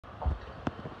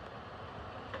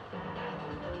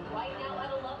Right now at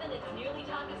 11, it's nearly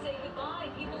time to say goodbye.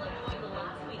 People enjoying the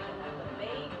last weekend with the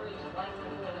May breeze lights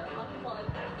before they're unplugged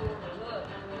for good.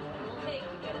 It will take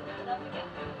to get it lit up again.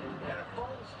 And a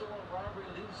phone store robbery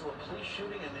leads to a police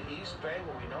shooting in the East Bay,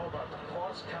 where we know about the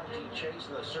cross-county chase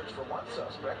and the search for one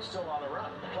suspect still on the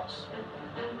run. Plus,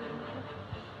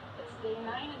 it's day 9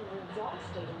 and we're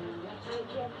exhausted and we have to take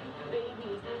care of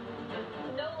babies.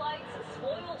 No lights,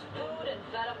 spoiled food, and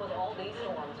fed up with all these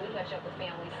storms. We catch up with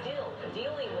families still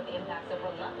dealing with the impacts of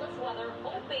relentless weather,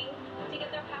 hoping to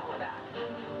get their power back.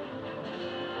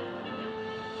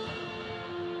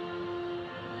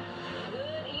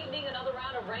 Good evening. Another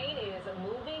round of rain is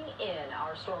moving in.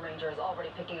 Our storm ranger is already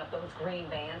picking up those green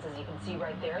bands, as you can see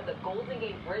right there. The Golden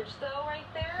Gate Bridge, though, right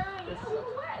there, a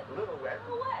little wet. a little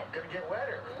wet. Gonna get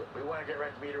wetter. We want to get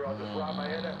right to meteorologist Rob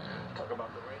Maeda. Talk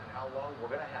about the rain and how long we're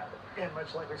going to have it. And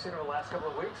much like we've seen over the last couple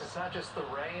of weeks, it's not just the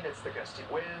rain, it's the gusty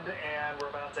wind, and we're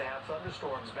about to have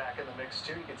thunderstorms back in the mix,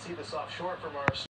 too. You can see this offshore from our